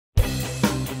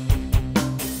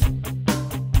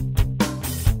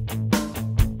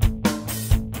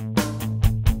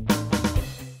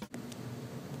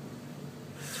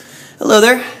Hello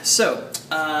there.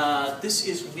 This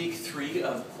is week 3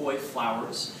 of Poi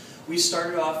Flowers. We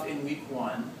started off in week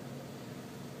 1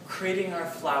 creating our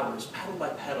flowers petal by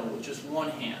petal with just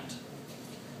one hand,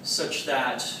 such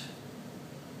that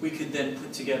we could then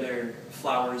put together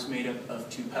flowers made up of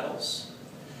 2 petals,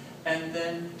 and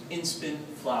then in-spin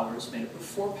flowers made up of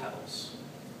 4 petals.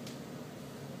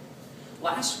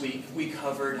 Last week we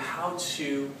covered how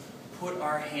to put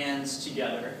our hands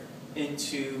together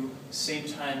into same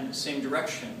time, same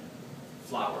direction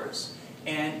flowers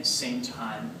and same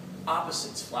time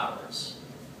opposites flowers.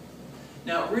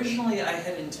 Now originally I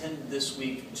had intended this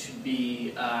week to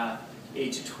be a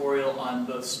tutorial on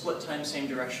both split time same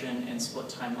direction and split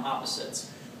time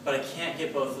opposites, but I can't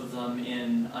get both of them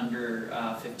in under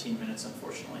 15 minutes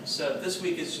unfortunately. So this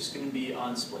week is just going to be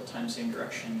on split time same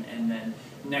direction, and then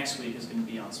next week is going to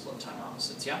be on split time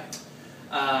opposites,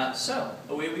 yeah? So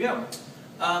away we go.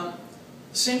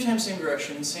 Same time, same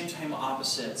direction, and same time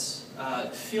opposites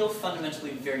feel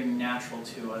fundamentally very natural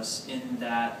to us in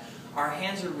that our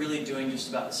hands are really doing just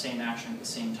about the same action at the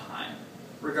same time,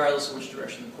 regardless of which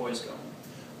direction the poi is going.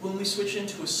 When we switch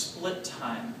into a split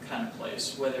time kind of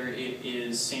place, whether it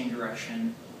is same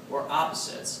direction or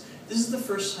opposites, this is the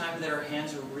first time that our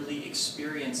hands are really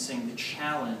experiencing the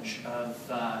challenge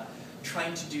of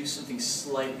trying to do something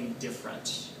slightly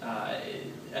different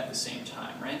at the same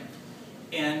time, right?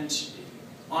 And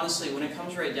honestly, when it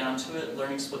comes right down to it,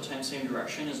 learning split time same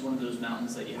direction is one of those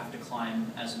mountains that you have to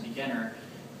climb as a beginner,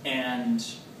 and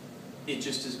it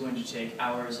just is going to take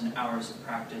hours and hours of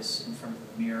practice in front of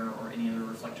a mirror or any other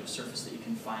reflective surface that you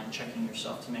can find, checking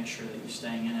yourself to make sure that you're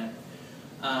staying in it.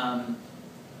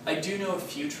 I do know a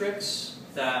few tricks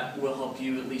that will help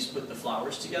you at least put the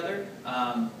flowers together,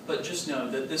 but just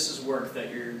know that this is work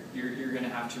that you're going to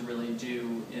have to really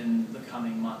do in the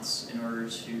coming months in order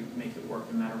to make it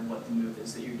work no matter what the move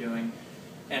is that you're doing.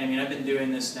 And I mean, I've been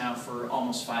doing this now for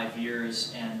almost 5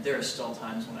 years, and there are still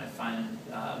times when I find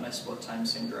my split time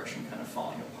same direction kind of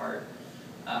falling apart.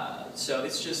 So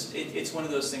it's just, it's one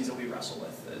of those things that we wrestle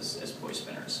with as poi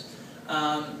spinners.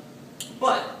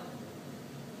 But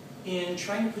in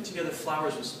trying to put together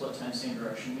flowers with split time same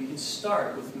direction, we can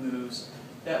start with moves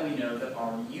that we know that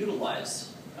already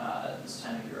utilize this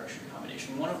time of direction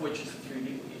combination, one of which is the 3D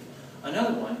weave.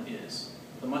 Another one is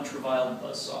the much reviled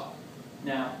buzzsaw.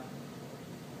 Now,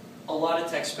 a lot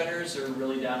of tech spinners are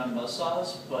really down on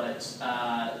buzzsaws, but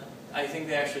I think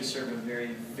they actually serve a very,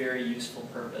 very useful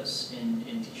purpose in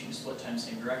teaching split time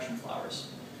same direction flowers.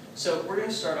 So we're going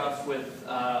to start off with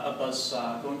a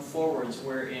buzzsaw going forwards,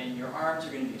 wherein your arms are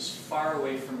going to be as far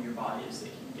away from your body as they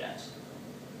can get.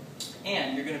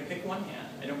 And you're going to pick one hand,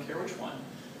 I don't care which one.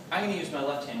 I'm going to use my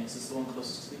left hand because it's the one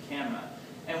closest to the camera.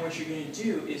 And what you're going to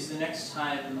do is the next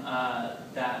time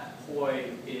that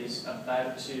poi is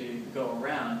about to go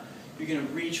around, you're going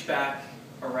to reach back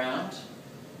around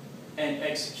and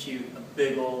execute a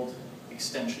big old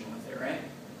extension with it, right?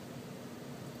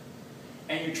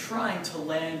 And you're trying to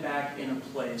land back in a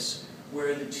place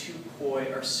where the 2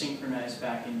 poi are synchronized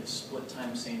back into split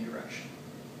time same direction.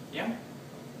 Yeah?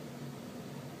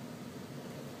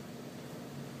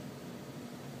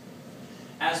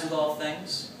 As with all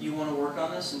things, you want to work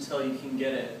on this until you can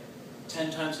get it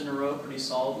 10 times in a row pretty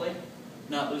solidly,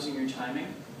 not losing your timing.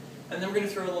 And then we're going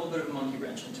to throw a little bit of a monkey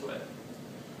wrench into it.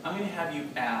 I'm going to have you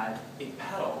add a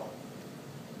pedal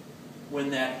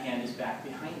when that hand is back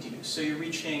behind you. So you're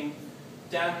reaching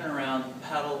down and around,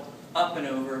 pedal, up and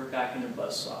over, back into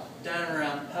buzzsaw. Down and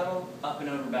around, pedal, up and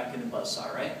over, back into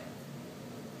buzzsaw, right?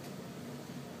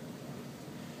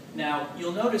 Now,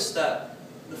 you'll notice that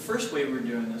the first way we were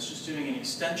doing this, just doing an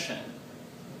extension,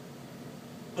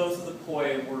 both of the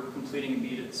poi were completing a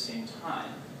beat at the same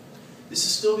time. This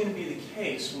is still going to be the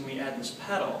case when we add this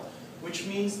pedal, which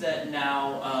means that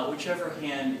now whichever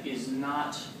hand is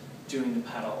not doing the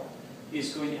pedal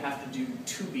is going to have to do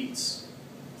 2 beats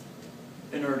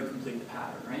in order to complete the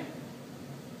pattern, right?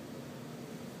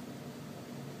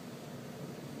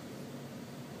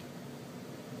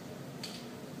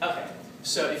 Okay,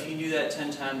 so if you do that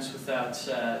 10 times without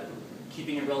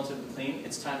keeping it relatively clean,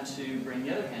 it's time to bring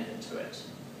the other hand into it.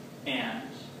 And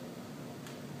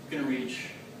you're going to reach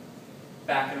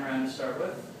back and around to start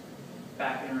with,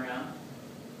 back and around,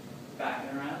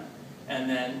 and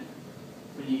then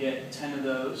when you get 10 of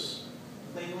those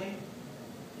cleanly,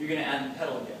 you're going to add the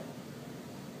pedal again.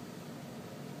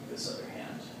 This other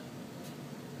hand.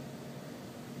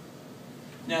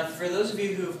 Now, for those of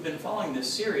you who have been following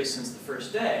this series since the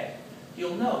first day,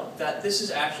 you'll note that this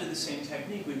is actually the same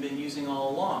technique we've been using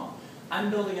all along. I'm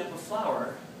building up a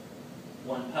flower,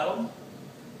 1 petal,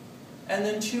 and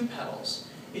then 2 petals.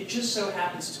 It just so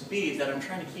happens to be that I'm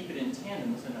trying to keep it in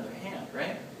tandem with another hand,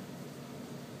 right?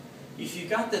 If you've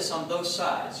got this on both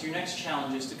sides, your next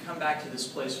challenge is to come back to this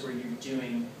place where you're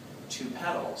doing 2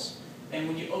 pedals. And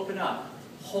when you open up,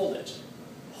 hold it.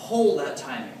 Hold that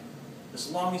timing as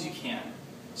long as you can.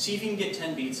 See if you can get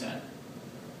 10 beats in.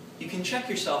 You can check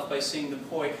yourself by seeing the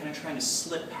poi kind of trying to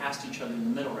slip past each other in the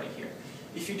middle right here.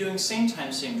 If you're doing same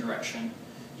time, same direction,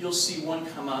 you'll see one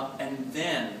come up and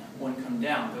then one come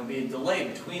down. There'll be a delay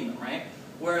between them, right?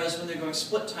 Whereas when they're going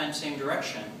split time, same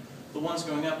direction, the one's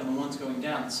going up and the one's going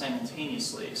down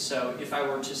simultaneously. So if I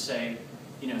were to say,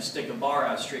 stick a bar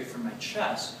out straight from my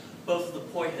chest, both of the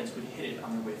poi heads would hit it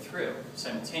on their way through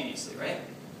simultaneously, right?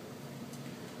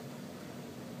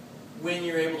 When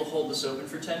you're able to hold this open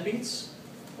for 10 beats,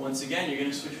 once again, you're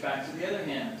going to switch back to the other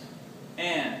hand.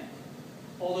 And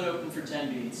hold it open for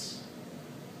 10 beats.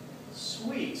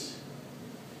 Sweet.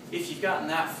 If you've gotten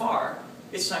that far,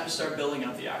 it's time to start building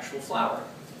up the actual flower.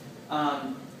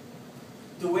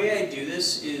 The way I do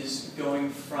this is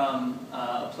going from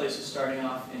a place of starting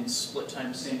off in split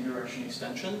time, same direction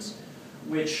extensions,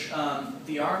 which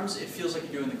the arms, it feels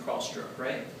like you're doing the crawl stroke,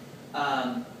 right?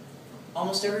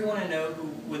 Almost everyone I know who,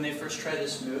 when they first try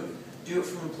this move, do it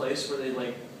from a place where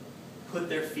they put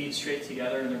their feet straight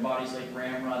together and their body's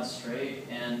ramrod straight,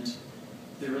 and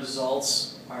the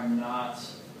results are not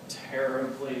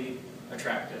terribly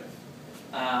attractive.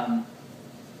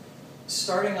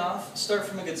 Starting off, start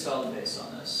from a good solid base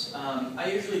on this.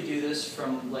 I usually do this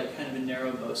from kind of a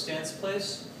narrow bow stance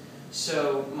place.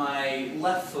 So my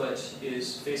left foot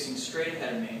is facing straight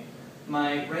ahead of me.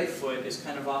 My right foot is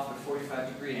kind of off at a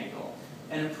 45-degree angle.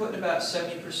 And I'm putting about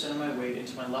 70% of my weight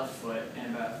into my left foot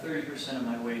and about 30% of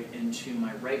my weight into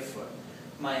my right foot.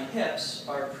 My hips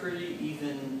are pretty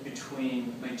even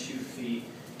between my 2 feet.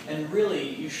 And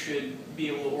really, you should be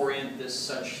able to orient this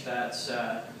such that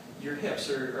your hips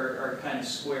are kind of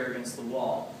square against the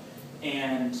wall.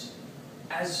 And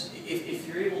if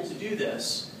you're able to do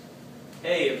this,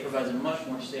 A, it provides a much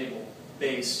more stable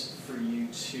base for you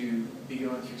to be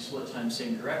going through split time,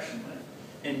 same direction with.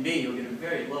 And B, you'll get a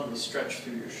very lovely stretch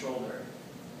through your shoulder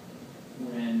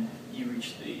when you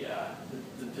reach the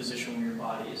position where your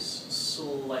body is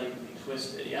slightly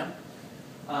twisted, yeah?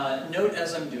 Note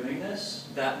as I'm doing this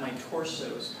that my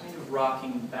torso is kind of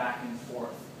rocking back and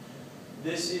forth.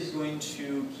 This is going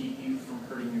to keep you from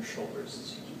hurting your shoulders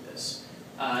as you do this.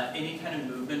 Any kind of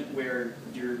movement where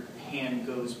your hand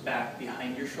goes back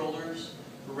behind your shoulders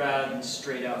rather than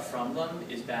straight out from them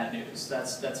is bad news.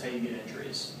 That's how you get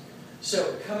injuries.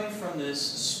 So coming from this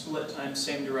split time,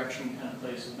 same direction kind of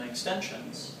place with my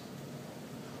extensions,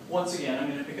 once again I'm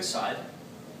going to pick a side,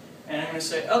 and I'm going to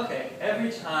say, okay,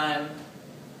 every time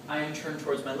I am turned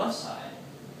towards my left side,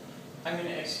 I'm going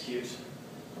to execute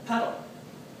a pedal,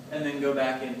 and then go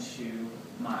back into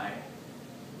my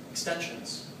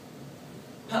extensions.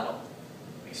 Pedal,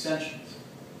 extensions,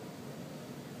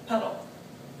 pedal,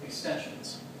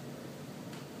 extensions,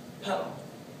 pedal,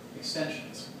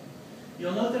 extensions.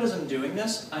 You'll note that as I'm doing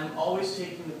this, I'm always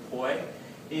taking the poi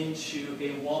into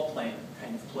a wall plane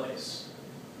kind of place.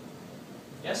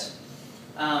 Yes?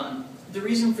 The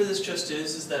reason for this just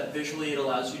is that visually it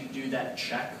allows you to do that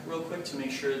check real quick to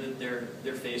make sure that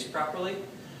they're phased properly.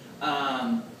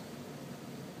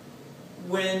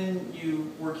 When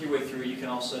you work your way through, you can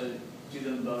also do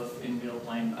them both in middle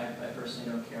plane. I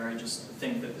personally don't care. I just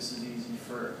think that this is easy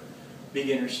for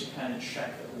beginners to kind of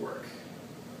check at work.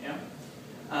 Yeah?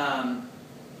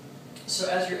 So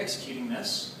as you're executing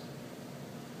this,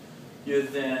 you're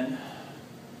then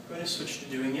going to switch to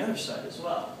doing the other side as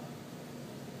well.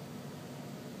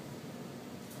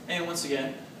 And once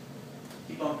again,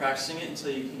 keep on practicing it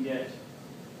until you can get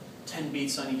 10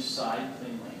 beats on each side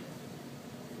cleanly.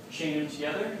 Chain them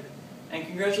together, and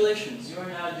congratulations, you are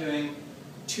now doing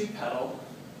 2-pedal,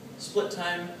 split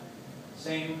time,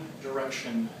 same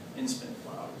direction in spin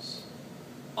flowers.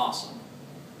 Awesome.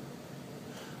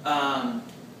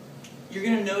 You're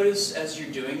going to notice as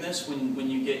you're doing this, when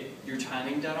you get your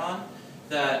timing done on,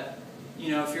 that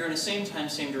if you're in a same time,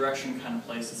 same direction kind of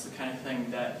place, it's the kind of thing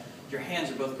that your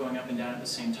hands are both going up and down at the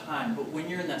same time. But when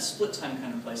you're in that split time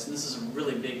kind of place, and this is a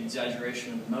really big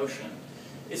exaggeration of the motion,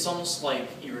 it's almost like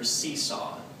you're a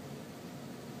seesaw.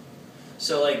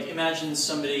 So imagine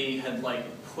somebody had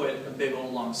put a big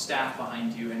old long staff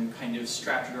behind you and kind of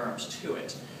strapped your arms to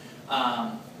it.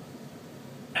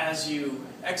 As you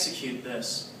execute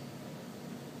this,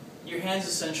 your hands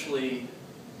essentially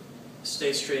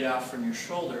stay straight out from your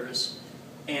shoulders,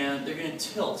 and they're going to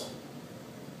tilt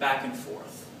back and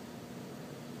forth.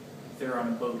 They're on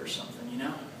a boat or something,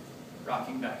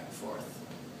 rocking back and forth.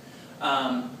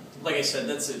 Like I said,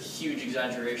 that's a huge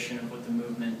exaggeration of what the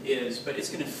movement is, but it's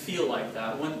going to feel like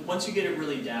that. Once you get it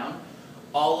really down,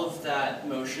 all of that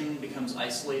motion becomes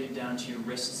isolated down to your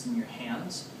wrists and your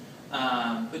hands.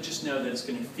 But just know that it's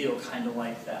going to feel kind of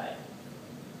like that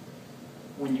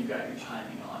when you've got your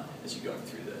timing on as you go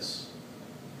through this.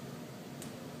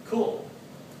 Cool.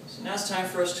 So now it's time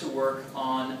for us to work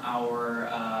on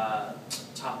our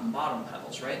top and bottom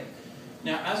pedals, right?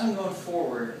 Now, as I'm going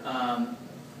forward, I'm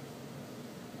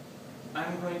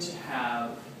going to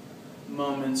have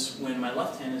moments when my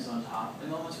left hand is on top and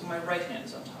moments when my right hand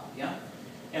is on top, yeah?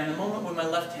 And the moment when my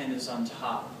left hand is on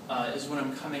top is when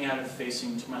I'm coming out of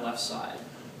facing to my left side.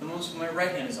 The moments when my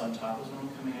right hand is on top is when I'm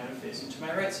coming out of facing to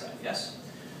my right side, yes?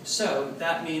 So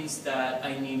that means that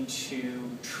I need to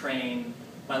train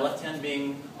my left hand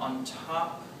being on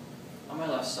top on my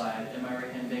left side and my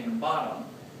right hand being on bottom,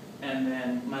 and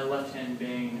then my left hand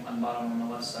being on bottom on my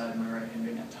left side and my right hand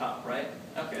being on top, right?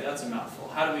 Okay, that's a mouthful.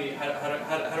 How do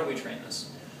we train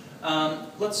this?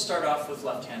 Let's start off with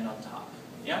left hand on top,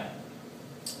 yeah?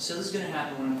 So this is going to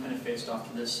happen when I'm kind of faced off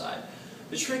to this side.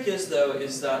 The trick is, though,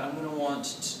 is that I'm going to want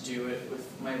to do it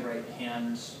with my right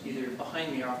hand either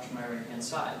behind me or off to my right hand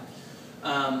side.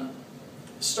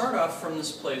 Start off from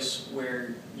this place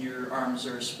where your arms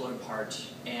are split apart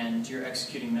and you're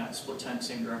executing that split time,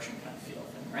 same direction kind of feel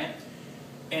thing, right?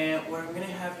 And what I'm going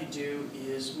to have you do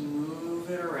is move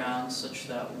it around such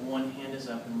that one hand is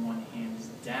up and one hand is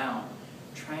down.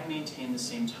 Try and maintain the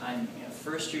same timing. At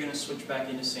first you're going to switch back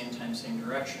into same time, same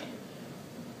direction.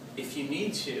 If you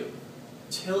need to,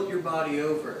 tilt your body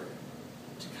over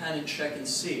to kind of check and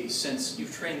see. Since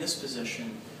you've trained this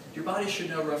position, your body should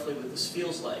know roughly what this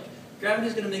feels like. Gravity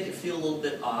is going to make it feel a little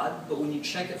bit odd, but when you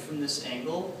check it from this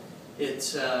angle, it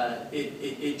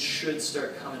should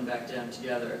start coming back down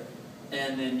together.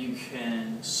 And then you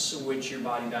can switch your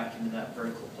body back into that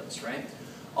vertical place, right?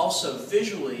 Also,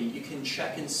 visually, you can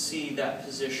check and see that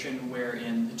position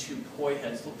wherein the two poi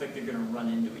heads look like they're going to run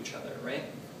into each other, right?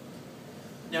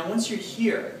 Now, once you're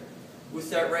here,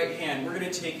 with that right hand, we're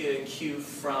going to take a cue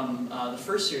from the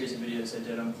first series of videos I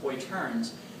did on poi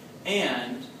turns,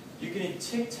 and you're going to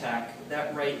tic-tac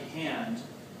that right hand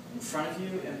in front of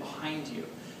you and behind you.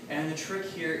 And the trick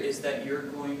here is that you're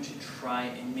going to try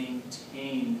and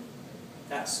maintain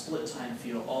that split time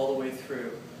feel all the way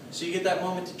through. So you get that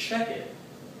moment to check it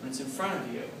when it's in front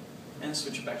of you, and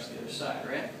switch it back to the other side,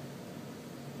 right?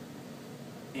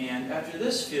 And after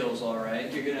this feels all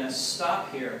right, you're going to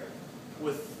stop here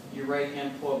with your right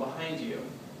hand poi behind you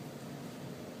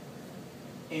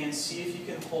and see if you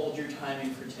can hold your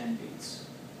timing for 10 beats.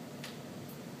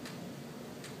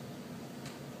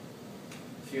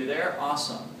 If you're there,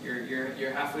 awesome.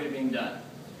 You're halfway to being done.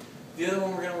 The other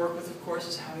one we're going to work with, of course,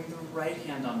 is having the right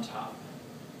hand on top.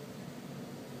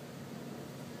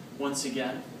 Once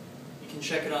again, you can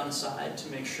check it on the side to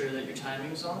make sure that your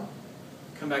timing's on.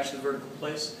 Come back to the vertical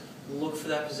place. Look for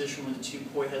that position where the two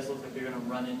poi heads look like they're going to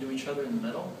run into each other in the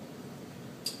middle.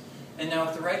 And now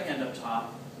with the right hand up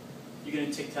top, you're going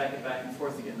to tic-tac it back and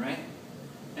forth again, right?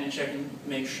 And check and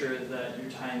make sure that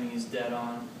your timing is dead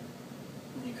on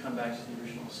when you come back to the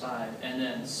original side. And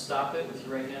then stop it with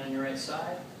your right hand on your right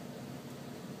side.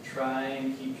 Try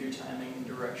and keep your timing and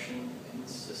direction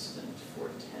consistent for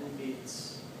 10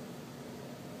 beats.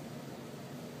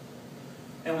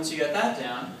 And once you got that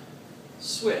down,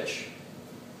 switch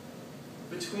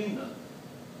between them.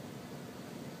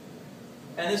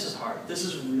 And this is hard. This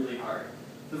is really hard.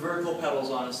 The vertical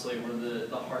pedals, honestly, were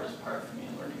the hardest part for me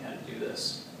in learning how to do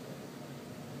this.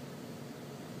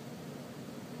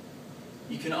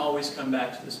 You can always come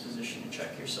back to this position and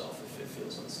check yourself if it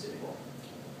feels unstable.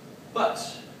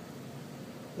 But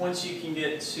once you can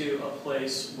get to a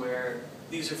place where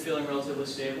these are feeling relatively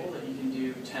stable, that you can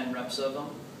do 10 reps of them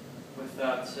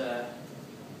without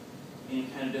any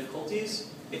kind of difficulties,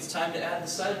 it's time to add the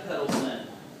side pedals in,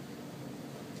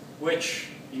 which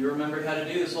you remembered how to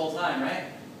do this whole time, right?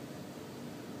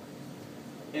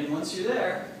 And once you're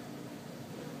there,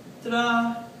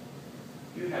 ta-da!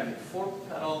 You have your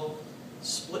 4-pedal,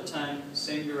 split time,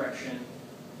 same direction,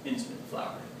 intimate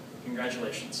flower.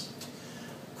 Congratulations.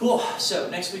 Cool, so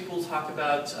next week we'll talk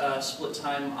about split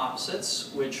time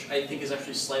opposites, which I think is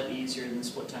actually slightly easier than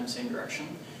split time, same direction.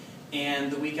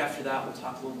 And the week after that we'll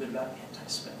talk a little bit about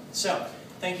anti-spin. So,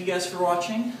 thank you guys for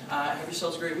watching. Have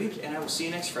yourselves a great week, and I will see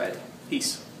you next Friday.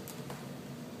 Peace.